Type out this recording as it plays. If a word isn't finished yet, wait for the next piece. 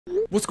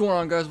What's going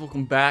on, guys?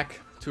 Welcome back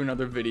to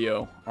another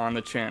video on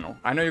the channel.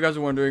 I know you guys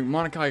are wondering,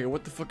 Monakage,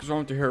 what the fuck is wrong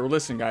with your hair? Well,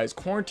 listen, guys,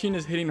 quarantine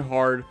is hitting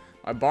hard.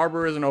 My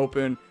barber isn't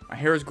open. My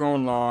hair is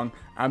growing long.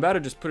 I'm about to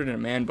just put it in a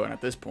man bun at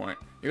this point.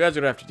 You guys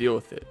are gonna have to deal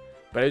with it.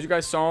 But as you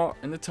guys saw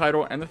in the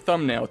title and the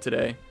thumbnail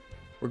today,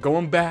 we're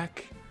going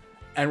back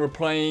and we're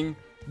playing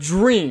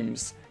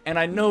Dreams. And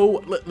I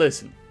know,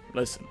 listen.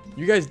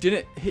 You guys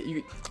didn't hit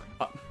you.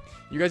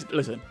 You guys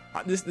listen.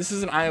 This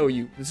is an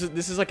IOU.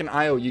 This is like an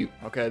IOU.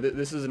 Okay,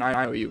 this is an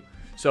IOU.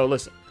 So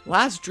listen.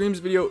 Last Dreams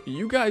video,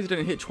 you guys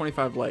didn't hit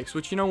 25 likes,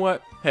 which, you know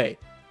what? Hey,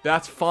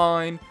 that's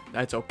fine.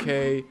 That's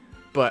okay.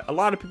 But a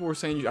lot of people were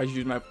saying I should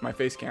use my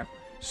face cam.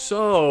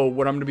 So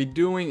what I'm gonna be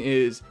doing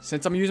is,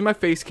 since I'm using my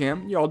face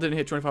cam, y'all didn't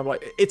hit 25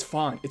 likes. It's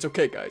fine. It's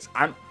okay, guys.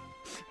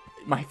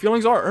 My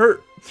feelings aren't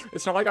hurt.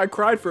 It's not like I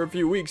cried for a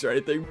few weeks or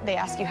anything. They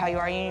ask you how you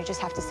are, and you just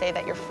have to say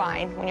that you're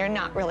fine when you're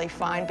not really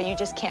fine, but you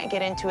just can't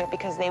get into it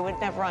because they would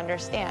never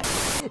understand.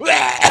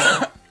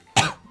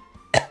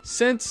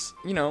 Since,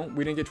 you know,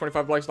 we didn't get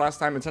 25 likes last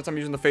time, and since I'm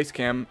using the face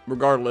cam,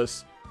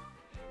 regardless,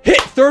 hit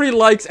 30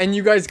 likes and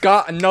you guys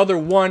got another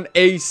one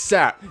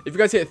ASAP. If you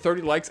guys hit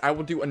 30 likes, I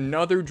will do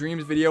another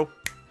Dreams video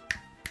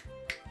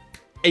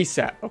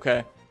ASAP,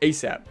 okay?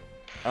 ASAP.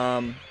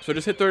 So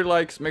just hit 30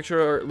 likes, make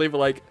sure to leave a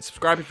like,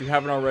 subscribe if you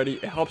haven't already.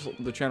 It helps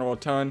the channel a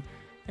ton.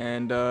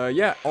 And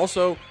yeah,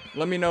 also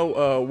let me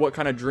know what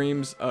kind of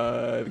Dreams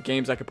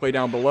games I could play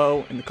down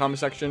below in the comment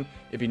section.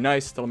 It'd be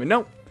nice to let me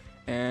know.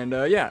 And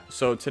yeah,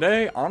 so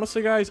today,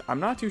 honestly, guys, I'm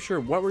not too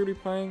sure what we're gonna be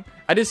playing.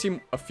 I did see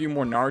a few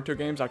more Naruto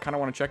games I kind of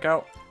want to check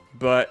out,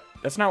 but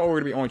that's not what we're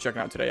gonna be only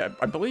checking out today.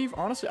 I believe,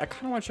 honestly, I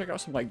kind of want to check out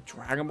some like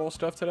Dragon Ball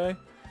stuff today.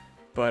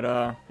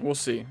 But we'll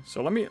see.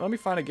 So let me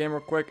find a game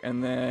real quick,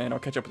 and then I'll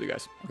catch up with you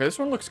guys. Okay, this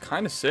one looks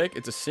kind of sick.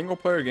 It's a single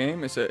player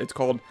game. It's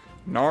called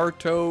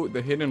Naruto: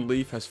 The Hidden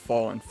Leaf Has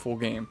Fallen, full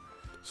game.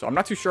 So I'm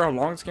not too sure how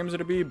long this game is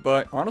gonna be,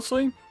 but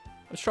honestly,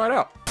 let's try it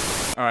out.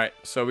 All right,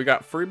 so we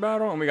got free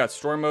battle and we got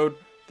story mode.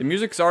 The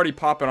music's already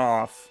popping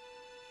off.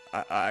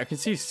 I can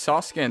see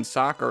Sasuke and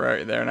Sakura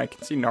right there, and I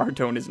can see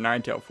Naruto in his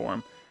nine-tail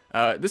form.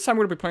 This time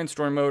we're gonna be playing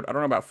story mode. I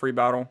don't know about free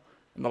battle.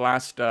 In the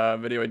last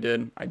video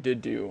I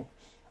did do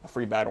a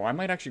free battle. I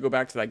might actually go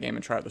back to that game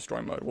and try out the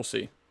story mode. We'll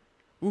see.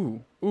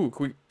 Ooh, can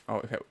we? Oh,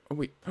 okay. Oh,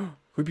 wait. Can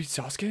we beat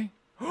Sasuke?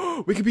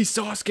 We could beat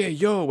Sasuke.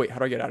 Yo, wait. How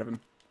do I get out of him?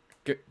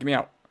 Get me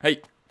out.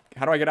 Hey,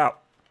 how do I get out?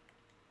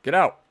 Get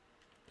out.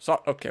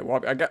 Okay.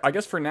 Well, I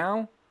guess for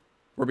now,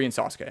 we're being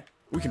Sasuke.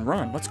 We can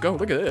run. Let's go.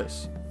 Look at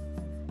this.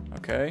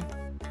 Okay.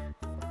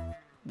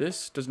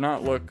 This does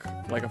not look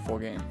like a full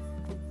game.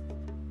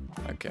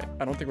 Okay.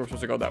 I don't think we're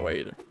supposed to go that way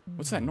either.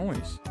 What's that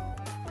noise?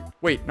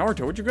 Wait,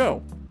 Naruto, where'd you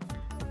go?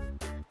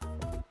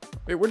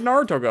 Wait, where'd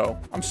Naruto go?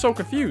 I'm so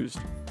confused.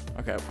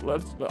 Okay,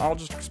 I'll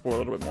just explore a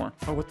little bit more.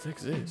 Oh, what the heck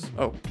is this?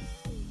 Oh.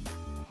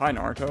 Hi,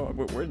 Naruto.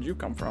 Where did you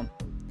come from?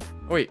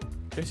 Oh, wait.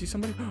 Did I see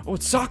somebody? Oh,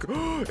 it's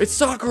Sakura. It's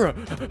Sakura.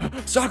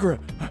 Sakura.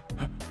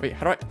 Wait,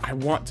 how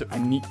do I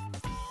need...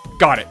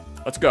 Got it.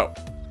 Let's go.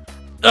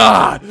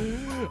 Ah!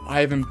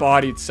 I have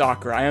embodied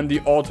Sakura. I am the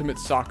ultimate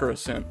Sakura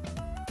simp.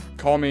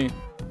 Call me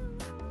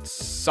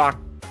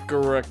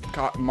Sakura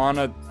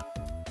Mana...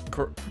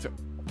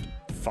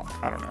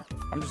 Fuck, I don't know.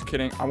 I'm just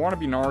kidding. I want to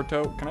be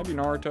Naruto. Can I be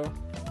Naruto?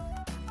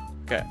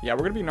 Okay, yeah, we're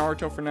gonna be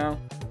Naruto for now.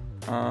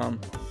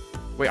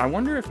 Wait, I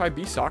wonder if I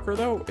be Sakura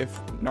though, if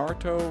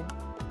Naruto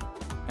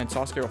and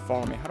Sasuke will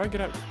follow me. How do I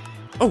get out?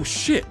 Oh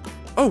shit!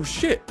 Oh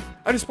shit!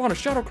 I just spawned a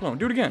shadow clone.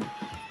 Do it again.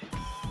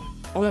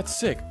 Oh, that's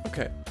sick.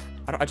 Okay.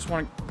 I just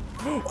want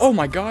to... Oh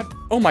my god.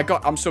 Oh my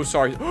god. I'm so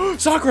sorry.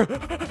 Sakura!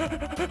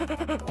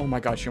 Oh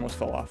my god, she almost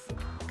fell off.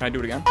 Can I do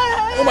it again?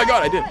 Oh my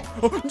god, I did.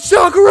 Oh,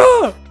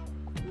 Sakura!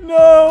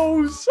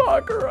 No,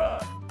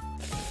 Sakura.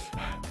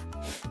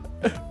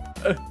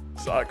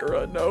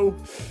 Sakura, no.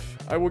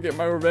 I will get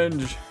my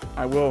revenge.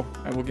 I will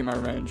get my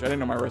revenge. I didn't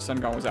know my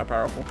Rasengan was that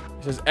powerful.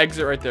 It says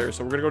exit right there,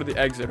 so we're gonna go to the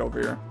exit over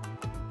here.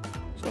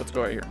 So let's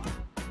go right here.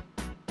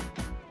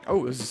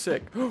 Oh, this is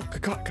sick. Can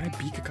I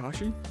beat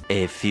Kakashi?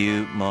 A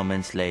few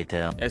moments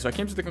later. Yeah, so I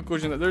came to the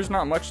conclusion that there's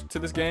not much to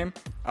this game.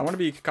 I want to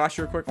be Kakashi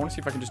real quick. I want to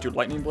see if I can just do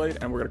Lightning Blade,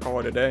 and we're going to call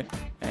it a day.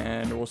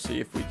 And we'll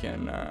see if we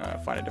can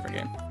find a different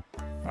game.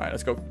 All right,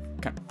 let's go.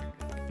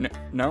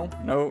 No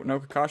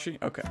Kakashi?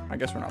 Okay, I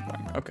guess we're not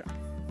playing. Okay.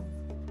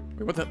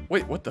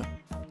 Wait, what the?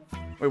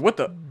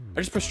 I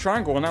just pressed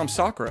triangle, and now I'm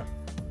Sakura.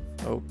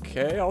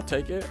 Okay, I'll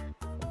take it.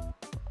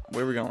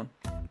 Where are we going?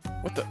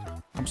 What the?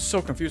 I'm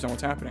so confused on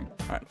what's happening.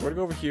 Alright, we're gonna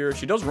go over here.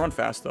 She does run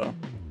fast, though.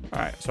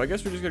 Alright, so I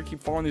guess we're just gonna keep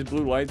following these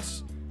blue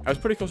lights. I was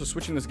pretty close to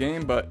switching this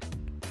game, but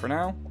for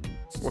now,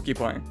 we'll keep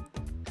playing.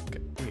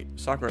 Okay, wait,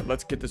 Sakura,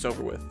 let's get this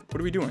over with.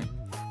 What are we doing?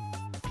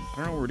 I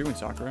don't know what we're doing,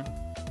 Sakura.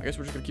 I guess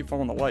we're just gonna keep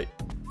following the light.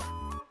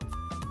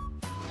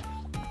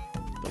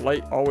 The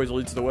light always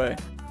leads the way.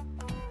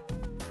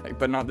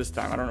 But not this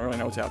time. I don't really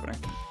know what's happening.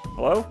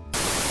 Hello?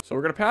 So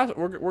we're gonna pass.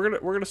 We're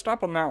gonna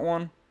stop on that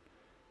one.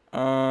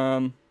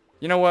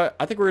 You know what?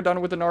 I think we're done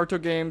with the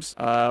Naruto games.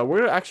 We're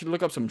gonna actually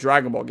look up some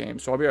Dragon Ball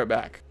games, so I'll be right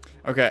back.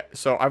 Okay,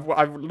 so I've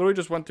literally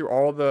just went through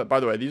all the... By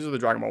the way, these are the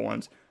Dragon Ball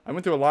ones. I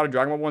went through a lot of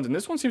Dragon Ball ones, and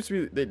this one seems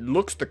to be... It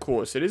looks the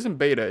coolest. It isn't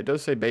beta. It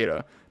does say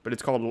beta, but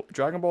it's called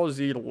Dragon Ball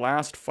Z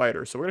Last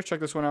Fighter. So we're going to check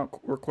this one out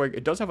real quick.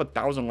 It does have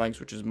 1,000 likes,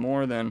 which is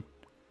more than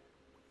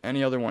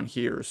any other one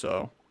here,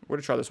 so we're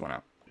going to try this one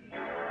out.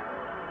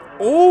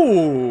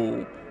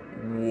 Oh!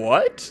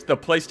 What? The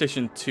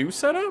PlayStation 2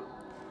 setup?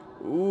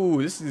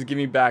 Ooh, this is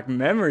giving me back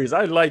memories.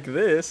 I like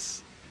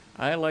this.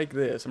 I like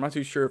this. I'm not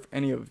too sure if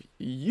any of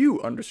you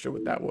understood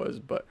what that was,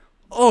 but...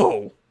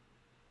 Oh!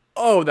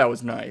 Oh, that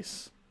was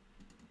nice.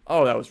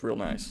 Oh, that was real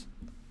nice.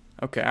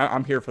 Okay,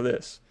 I'm here for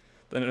this.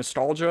 The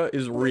nostalgia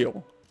is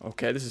real.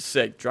 Okay, this is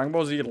sick. Dragon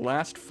Ball Z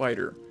Last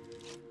Fighter.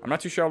 I'm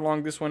not too sure how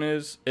long this one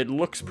is. It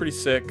looks pretty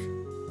sick.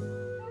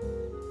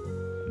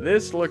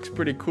 This looks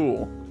pretty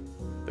cool.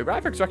 The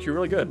graphics are actually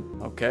really good.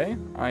 Okay,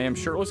 I am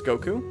shirtless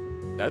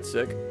Goku. That's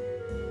sick.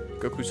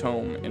 Goku's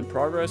home in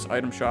progress.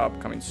 Item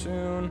shop coming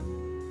soon.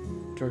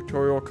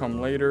 Tutorial come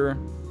later.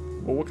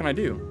 Well, what can I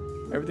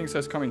do? Everything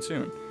says coming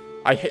soon.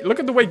 Look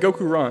at the way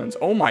Goku runs.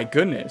 Oh my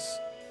goodness.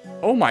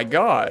 Oh my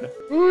god.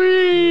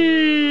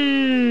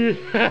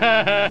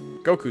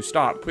 Goku,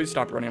 stop. Please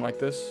stop running like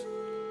this.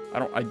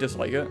 I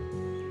dislike it.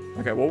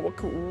 Okay, well, what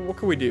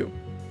can we do?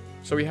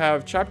 So we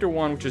have chapter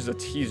 1, which is a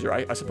teaser.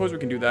 I suppose we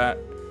can do that.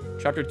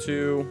 Chapter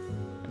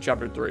 2 and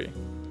chapter 3.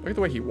 Look at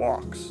the way he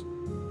walks.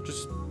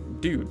 Just,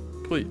 dude,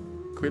 please.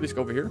 Can we at least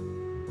go over here?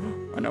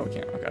 I know we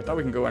can't. Okay, I thought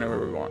we can go anywhere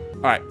we want.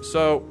 All right,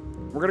 so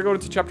we're gonna go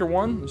into chapter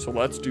 1. So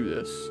let's do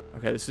this.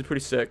 Okay, this is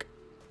pretty sick.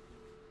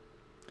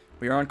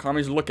 We are on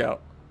Kami's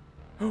lookout.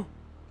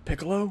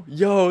 Piccolo?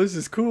 Yo, this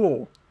is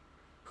cool.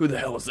 Who the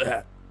hell is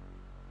that?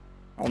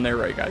 I'll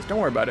narrate, guys. Don't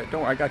worry about it.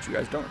 Don't worry. I got you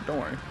guys. Don't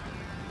worry.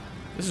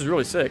 This is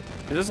really sick.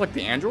 Is this like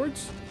the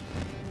androids?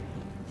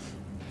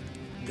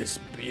 This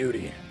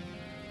beauty.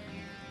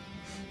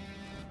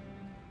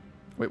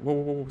 Wait, whoa,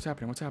 what's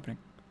happening? What's happening?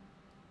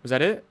 Was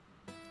that it?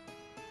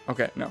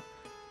 Okay, no.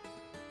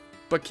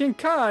 But King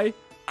Kai,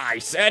 I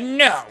said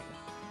no.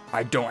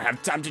 I don't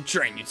have time to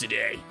train you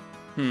today.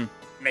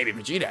 Maybe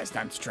Vegeta has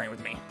time to train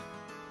with me.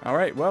 All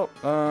right, well,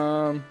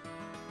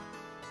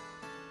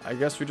 I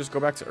guess we just go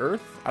back to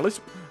Earth. At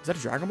least, is that a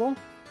Dragon Ball?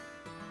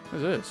 What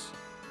is this?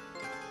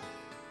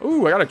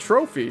 Ooh, I got a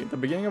trophy. The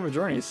beginning of a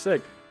journey is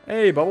sick.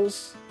 Hey,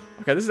 Bubbles.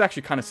 Okay, this is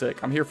actually kind of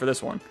sick. I'm here for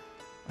this one.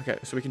 Okay,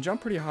 so we can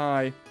jump pretty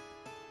high.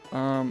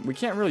 We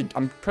can't really...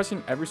 I'm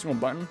pressing every single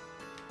button,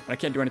 and I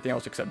can't do anything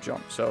else except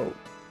jump. So,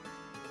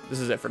 this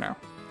is it for now.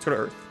 Let's go to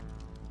Earth.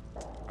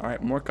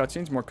 Alright, more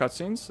cutscenes, more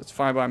cutscenes. That's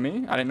fine by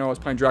me. I didn't know I was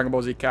playing Dragon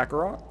Ball Z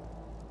Kakarot.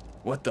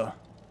 What the...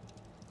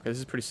 Okay, this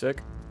is pretty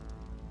sick.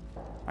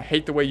 I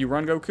hate the way you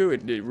run, Goku.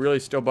 It really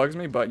still bugs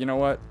me, but you know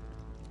what?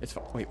 It's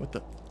fine. Wait, what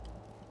the...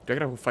 Do I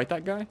gotta go fight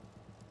that guy?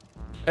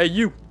 Hey,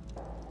 you!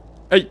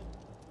 Hey!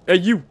 Hey,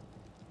 you!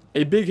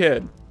 Hey, big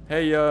head.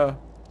 Hey,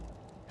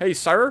 Hey,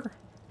 sir?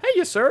 Hey,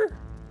 you, sir!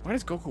 Why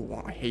does Goku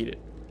walk? I hate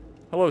it.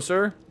 Hello,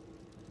 sir.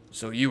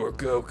 So you are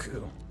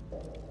Goku.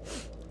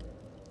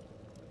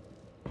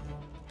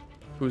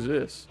 Who's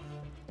this?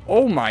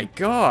 Oh my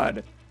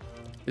god!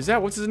 Is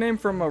that... What's his name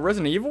from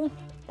Resident Evil?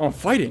 Oh, I'm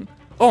fighting.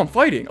 Oh, I'm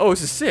fighting. Oh,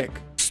 this is sick.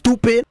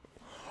 Stupid.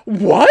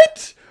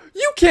 What?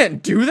 You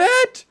can't do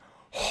that?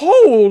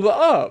 Hold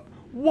up.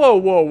 Whoa,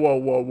 whoa, whoa,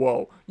 whoa,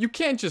 whoa. You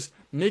can't just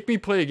make me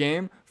play a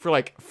game for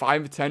like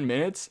 5 to 10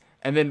 minutes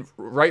and then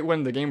right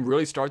when the game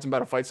really starts, I'm about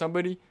to fight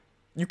somebody.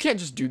 You can't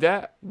just do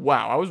that.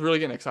 Wow, I was really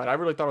getting excited. I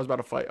really thought I was about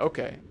to fight.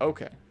 Okay.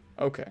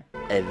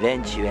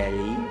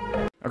 Eventually.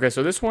 Okay,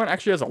 so this one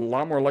actually has a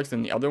lot more likes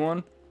than the other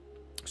one.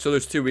 So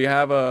there's two. We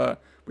have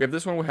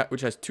this one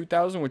which has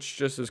 2,000, which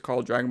just is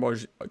called Dragon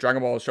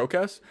Ball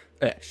Showcase.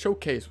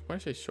 Showcase. Why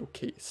did I say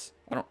showcase?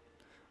 I'm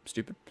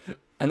stupid.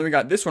 And then we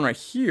got this one right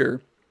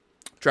here,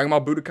 Dragon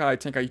Ball Budokai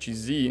Tenkaichi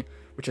Z,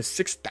 which has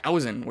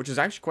 6,000, which is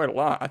actually quite a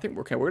lot. I think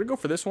we're gonna go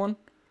for this one.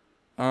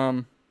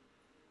 Can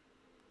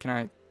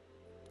I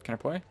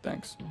play?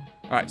 Thanks.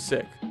 All right,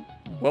 sick.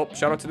 Well,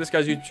 shout out to this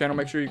guy's YouTube channel.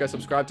 Make sure you guys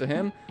subscribe to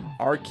him,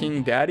 Our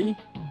King Daddy.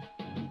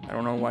 I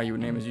don't know why you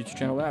would name his YouTube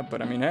channel that,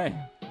 but I mean, hey,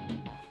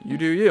 you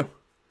do you.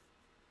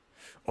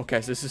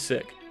 Okay, so this is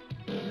sick.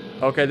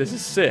 Okay, this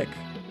is sick.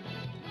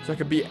 So I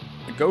could be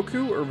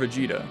Goku or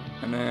Vegeta,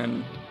 and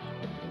then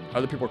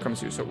other people are coming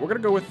soon. So we're gonna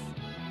go with...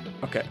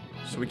 Okay,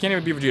 so we can't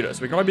even be Vegeta,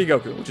 so we can only be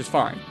Goku, which is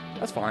fine.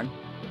 That's fine.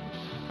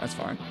 That's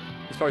fine.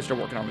 He's probably still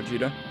working on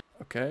Vegeta.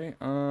 Okay,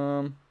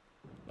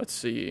 let's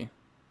see.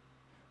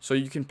 So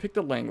you can pick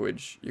the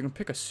language. You can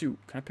pick a suit.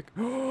 Can I pick...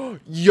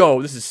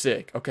 Yo, this is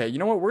sick. Okay, you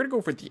know what? We're gonna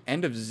go for the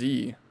end of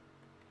Z.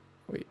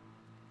 Wait.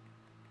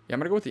 Yeah, I'm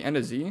gonna go with the end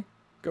of Z.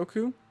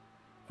 Goku.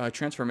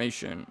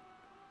 Transformation.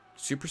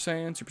 Super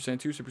Saiyan, Super Saiyan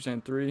 2, Super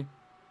Saiyan 3.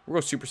 We'll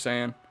go Super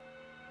Saiyan.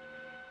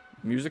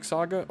 Music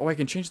Saga. Oh, I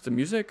can change the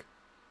music?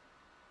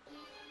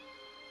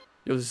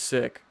 Yo, this is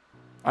sick.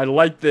 I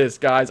like this,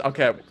 guys.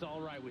 Okay. It's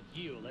all right with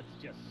you. Let's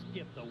just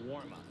skip the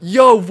warm-up.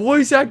 Yo,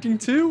 voice acting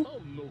too?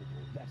 Oh, no.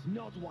 That's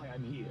not why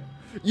I'm here.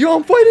 Yo,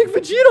 I'm fighting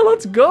Vegeta.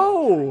 Let's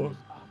go.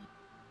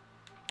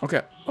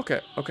 Okay.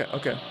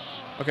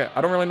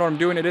 I don't really know what I'm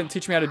doing. It didn't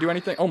teach me how to do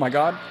anything. Oh my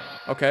god.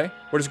 Okay.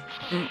 We're just...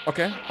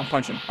 okay. I'm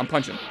punching. I'm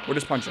punching. We're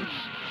just punching.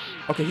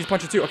 Okay, he's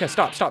punching too. Okay,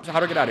 stop. Stop. How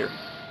do I get out of here?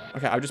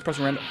 Okay, I'm just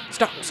pressing random.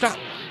 Stop. Stop.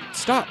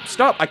 Stop.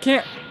 Stop. I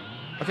can't.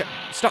 Okay.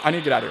 Stop. I need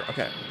to get out of here.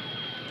 Okay.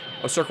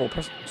 Oh, circle.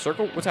 Press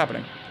circle. What's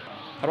happening?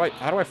 How do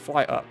I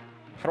fly up?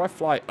 How do I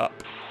fly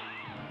up?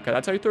 Okay,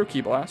 that's how you throw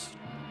key blast.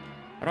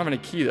 I don't have any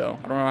key though.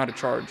 I don't know how to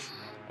charge.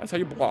 That's how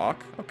you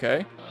block.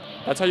 Okay.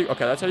 That's how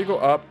you go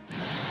up.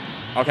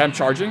 Okay, I'm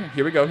charging.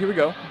 Here we go. Here we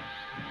go.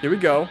 Here we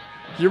go.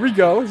 Here we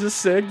go. This is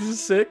sick. This is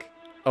sick.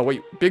 Oh,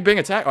 wait. Big bang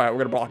attack. All right, we're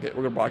going to block it.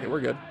 We're going to block it. We're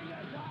good.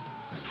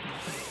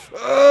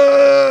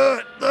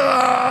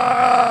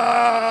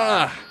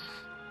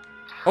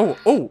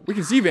 Oh, we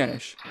can Z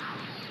vanish.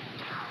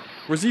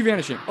 We're Z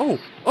vanishing. Oh,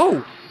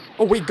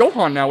 wait,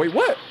 Gohan now. Wait,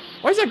 what?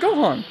 Why is that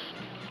Gohan?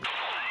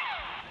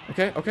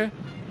 Okay.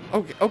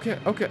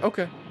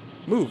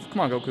 Move. Come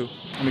on, Goku.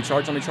 Let me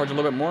charge a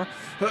little bit more.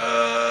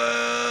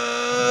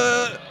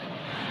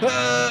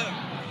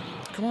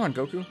 Come on,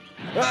 Goku.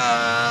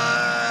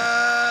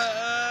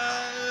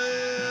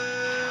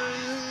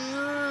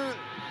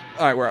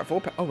 Alright, we're at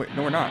full power. Oh, wait.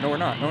 No, we're not.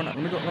 Let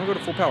me go to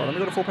full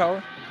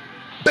power.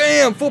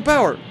 Bam! Full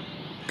power.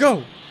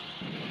 Go.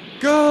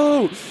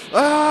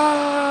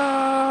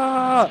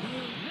 Ah!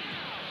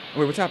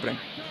 Wait, what's happening?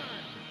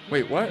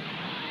 Wait, what?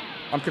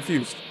 I'm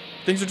confused.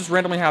 Things are just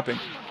randomly happening.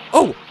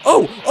 Oh,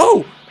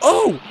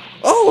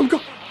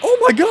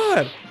 my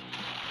God.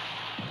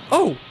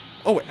 Oh,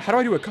 wait, how do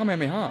I do a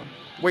Kamehameha?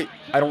 Wait,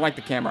 I don't like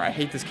the camera. I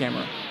hate this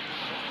camera.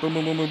 Boom,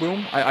 boom, boom, boom,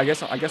 boom. I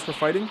guess we're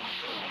fighting.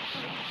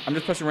 I'm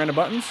just pressing random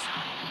buttons.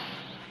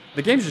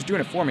 The game's just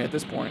doing it for me at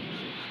this point.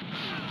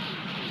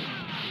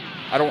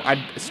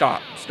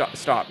 Stop.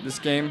 This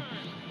game.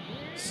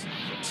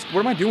 What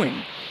am I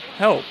doing?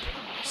 Help.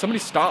 Somebody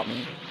stop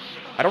me.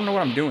 I don't know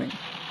what I'm doing.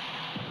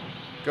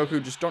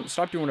 Goku, just don't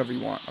stop doing whatever you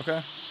want,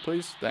 okay?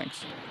 Please?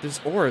 Thanks. This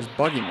aura is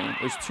bugging me.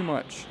 There's too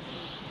much.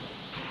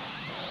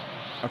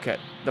 Okay.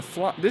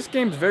 This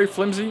game's very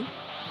flimsy.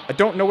 I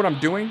don't know what I'm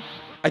doing.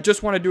 I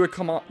just want to do a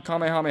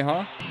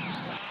Kamehameha.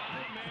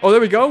 Oh,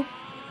 there we go.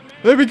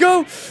 There we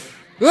go.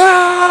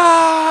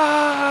 Ah!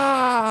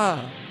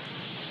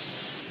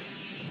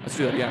 Let's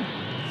do that again.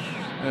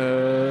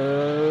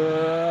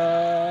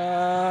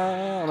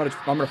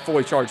 I'm gonna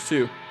fully charge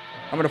too.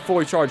 I'm gonna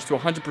fully charge to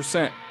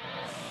 100%.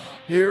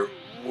 Here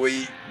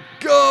we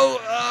go.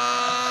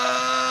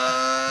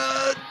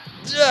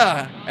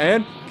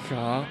 And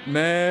Kamehameha.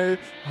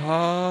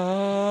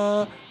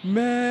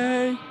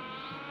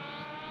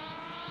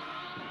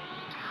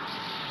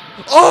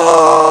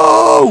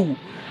 Oh!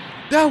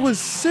 That was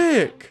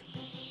sick.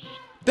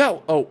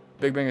 Oh,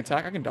 big bang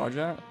attack. I can dodge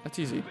that. That's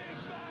easy.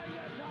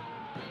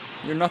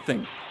 You're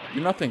nothing.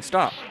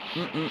 Stop.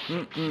 We're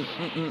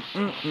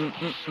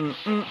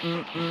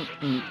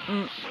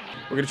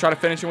gonna try to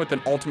finish him with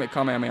an ultimate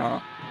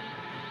Kamehameha.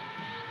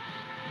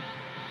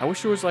 I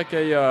wish there was like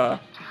a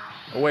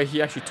way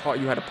he actually taught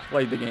you how to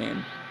play the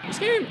game. This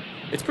game,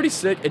 it's pretty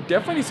sick. It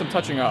definitely needs some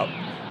touching up.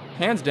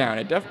 Hands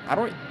down.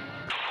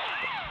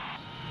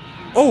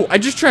 Oh, I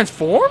just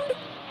transformed?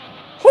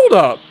 Hold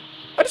up.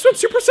 I just went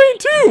Super Saiyan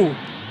 2.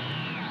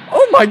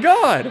 Oh my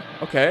God.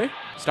 Okay.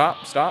 Stop.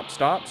 Let's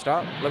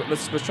try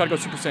to go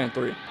Super Saiyan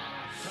 3.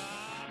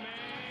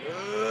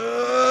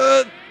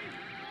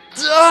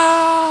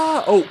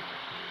 Oh.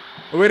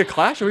 Are we gonna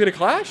clash?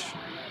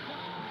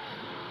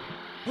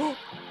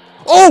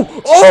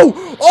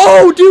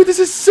 Oh, dude, this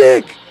is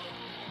sick.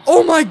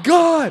 Oh my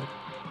God.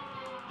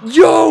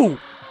 Yo.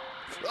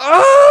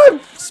 I'm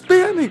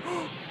spamming.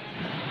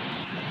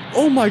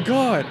 Oh my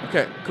God.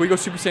 Okay, can we go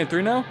Super Saiyan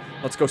 3 now?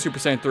 Let's go Super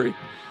Saiyan 3.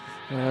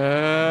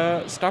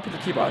 Stop with the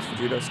key blast,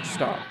 Vegeta.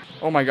 Stop.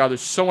 Oh my God,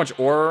 there's so much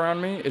aura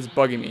around me. It's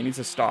bugging me. It needs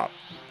to stop.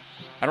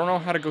 I don't know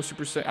how to go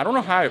Super Saiyan. I don't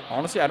know how.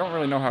 Honestly, I don't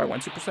really know how I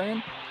went Super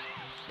Saiyan.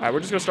 Alright, we're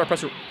just gonna start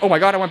pressing. Oh my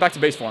God, I went back to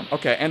base form.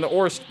 Okay, and the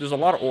aura. There's a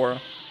lot of aura.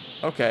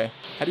 Okay,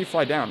 how do you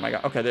fly down? My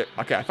God. Okay, there.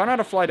 Okay, I found out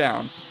how to fly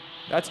down.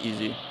 That's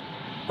easy.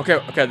 Okay,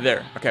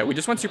 there. Okay, we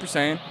just went Super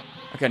Saiyan.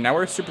 Okay, now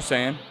we're Super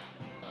Saiyan.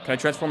 Can I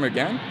transform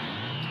again?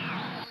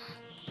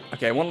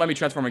 Okay, it won't let me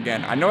transform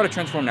again. I know how to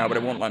transform now, but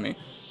it won't let me.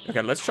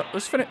 Okay, let's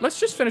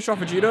just finish off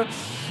Vegeta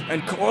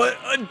and call it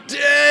a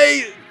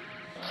day.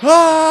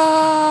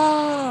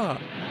 Ah!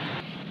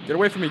 Get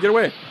away from me! Get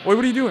away! Wait,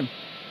 what are you doing?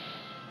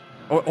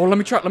 Oh, let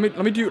me try. Let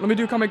me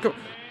do comment.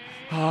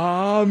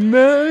 Ah,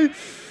 man!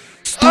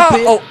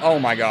 Stupid! Oh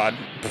my God,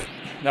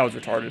 that was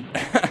retarded.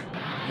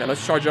 Okay,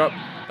 let's charge up.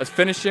 Let's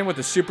finish him with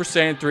the Super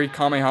Saiyan 3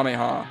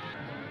 Kamehameha.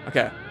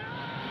 Okay,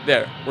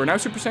 there. We're now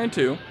Super Saiyan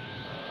 2.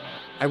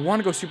 I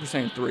want to go Super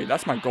Saiyan 3.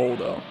 That's my goal,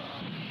 though.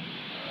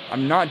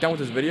 I'm not done with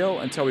this video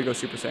until we go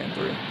Super Saiyan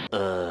 3.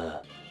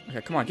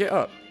 Okay, come on, get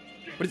up.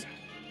 What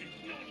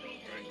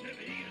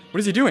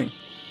is he doing?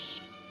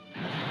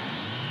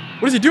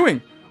 What is he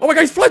doing? Oh my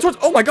God, he's flying towards.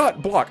 Oh my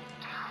God, block.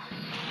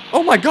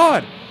 Oh my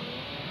God.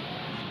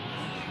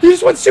 He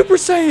just went Super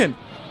Saiyan.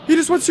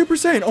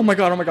 Oh my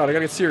God, I gotta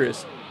get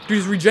serious. Dude,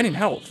 he's regenerating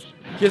health.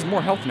 He has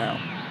more health now.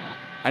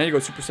 I need to go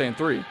Super Saiyan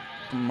 3.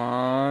 Come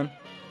on.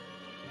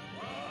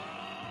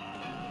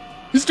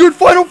 He's doing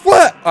final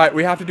flat. All right,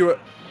 we have to do it.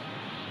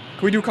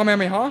 Can we do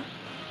Kamehameha?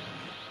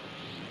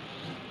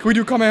 Can we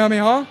do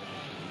Kamehameha?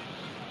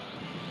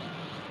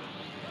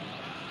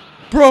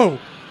 Bro.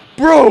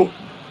 Bro.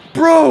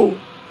 Bro.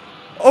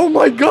 Oh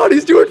my god,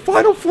 he's doing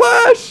final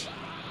flash.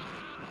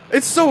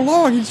 It's so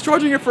long. He's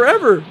charging it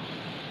forever.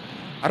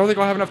 I don't think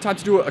I'll have enough time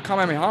to do a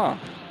Kamehameha.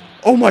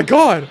 Oh my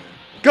god.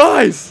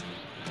 Guys.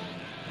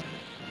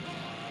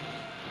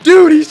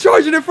 Dude, he's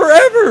charging it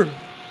forever.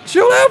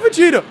 Chill out,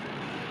 Vegeta.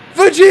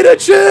 Vegeta,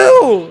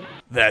 chill.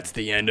 That's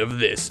the end of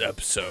this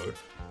episode.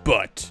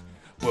 But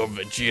will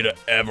Vegeta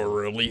ever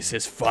release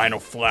his final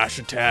flash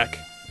attack?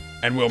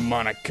 And will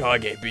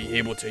Monakage be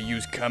able to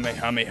use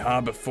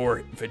Kamehameha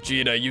before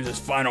Vegeta uses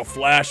final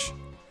flash?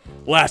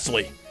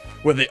 Lastly,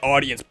 will the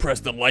audience press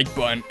the like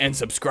button and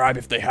subscribe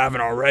if they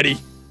haven't already?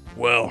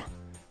 Well,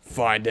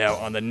 find out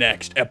on the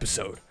next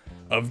episode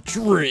of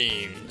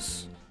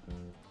Dreams.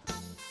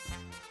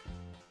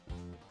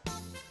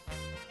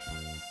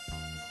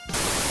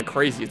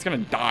 Crazy, it's gonna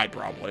die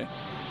probably.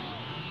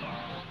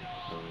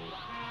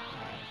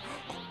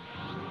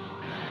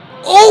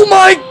 Oh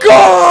my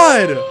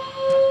god!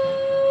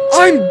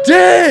 I'm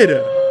dead!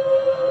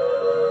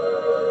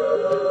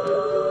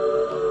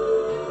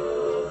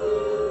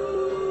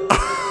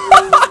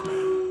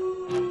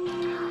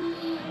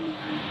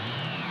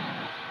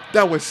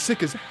 That was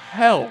sick as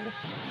hell.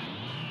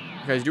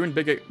 Okay, he's doing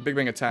big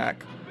bang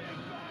attack.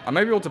 I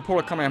may be able to pull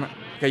a Kamehameha.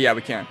 Okay, yeah,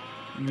 we can.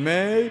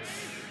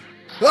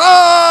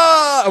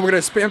 Ah! We're gonna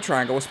spam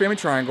triangle. We're spamming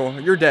triangle.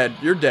 You're dead.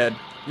 You're dead.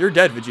 You're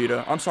dead,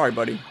 Vegeta. I'm sorry,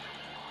 buddy.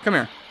 Come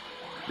here.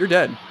 You're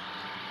dead.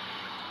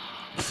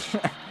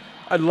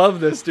 I love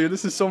this, dude.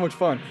 This is so much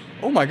fun.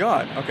 Oh my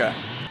god. Okay.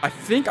 I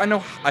think I know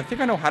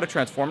how to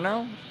transform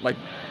now, like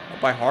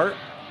by heart.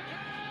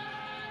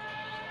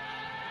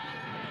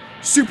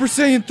 Super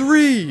Saiyan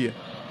 3.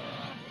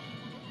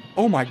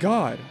 Oh my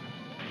god.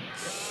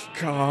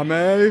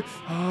 Kame.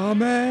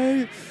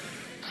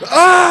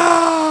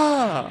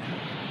 Ah!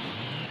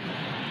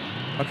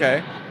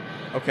 Okay.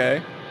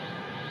 Okay.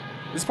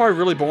 This is probably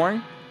really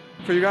boring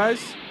for you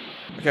guys.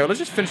 Okay, well, let's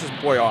just finish this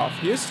boy off.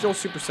 He is still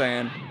Super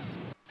Saiyan.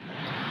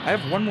 I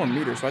have 1 more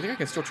meter, so I think I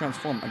can still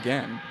transform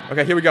again.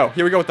 Okay, here we go.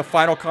 Here we go with the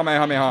final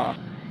Kamehameha.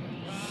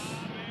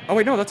 Oh,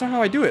 wait, no, that's not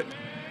how I do it.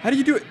 How do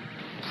you do it?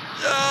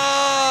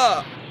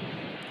 Ah!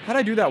 How did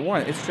I do that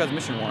one? It's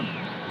transmission one.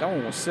 That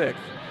one was sick.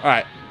 All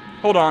right,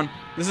 hold on.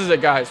 This is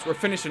it, guys. We're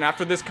finishing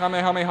after this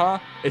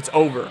Kamehameha. It's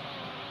over.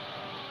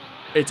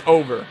 It's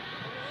over.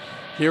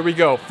 Here we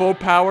go. Full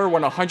power,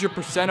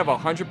 100% of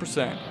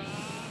 100%.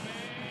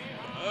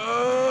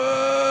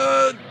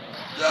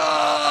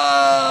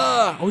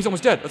 Oh, he's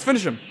almost dead. Let's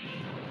finish him.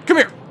 Come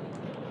here.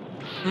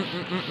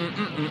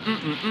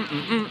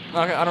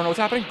 Okay, I don't know what's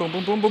happening. Boom,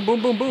 boom, boom, boom,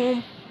 boom, boom,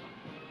 boom.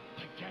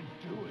 I can't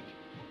do it.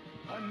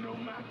 I'm no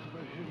match for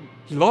him.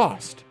 He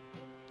lost.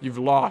 You've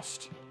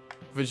lost,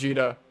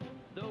 Vegeta.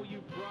 Though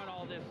you brought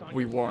all this on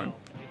We won.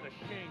 yourself, it's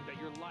a shame that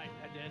your life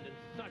had to end in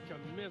such a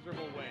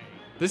miserable way.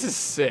 This is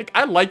sick.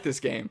 I like this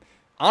game.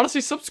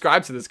 Honestly,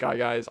 subscribe to this guy,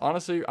 guys.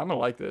 Honestly, I'm gonna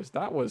like this.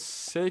 That was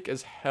sick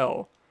as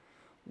hell.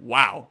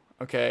 Wow.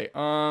 Okay.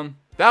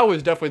 That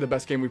was definitely the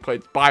best game we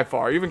played by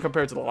far, even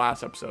compared to the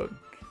last episode.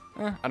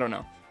 I don't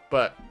know.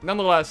 But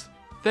nonetheless,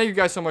 thank you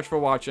guys so much for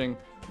watching.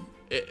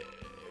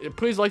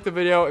 Please like the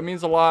video. It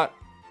means a lot.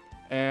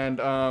 And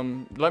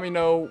let me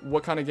know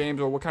what kind of games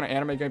or what kind of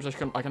anime games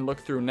I can look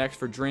through next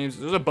for Dreams.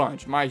 There's a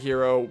bunch. My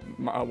Hero,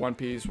 One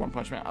Piece, One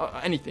Punch Man,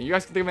 anything. You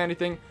guys can think of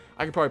anything,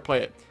 I can probably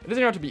play it. It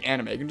doesn't have to be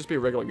anime. It can just be a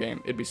regular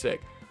game. It'd be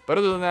sick. But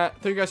other than that,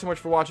 thank you guys so much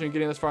for watching and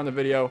getting this far in the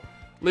video.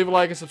 Leave a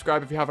like and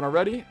subscribe if you haven't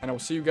already. And I will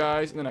see you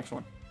guys in the next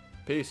one.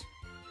 Peace.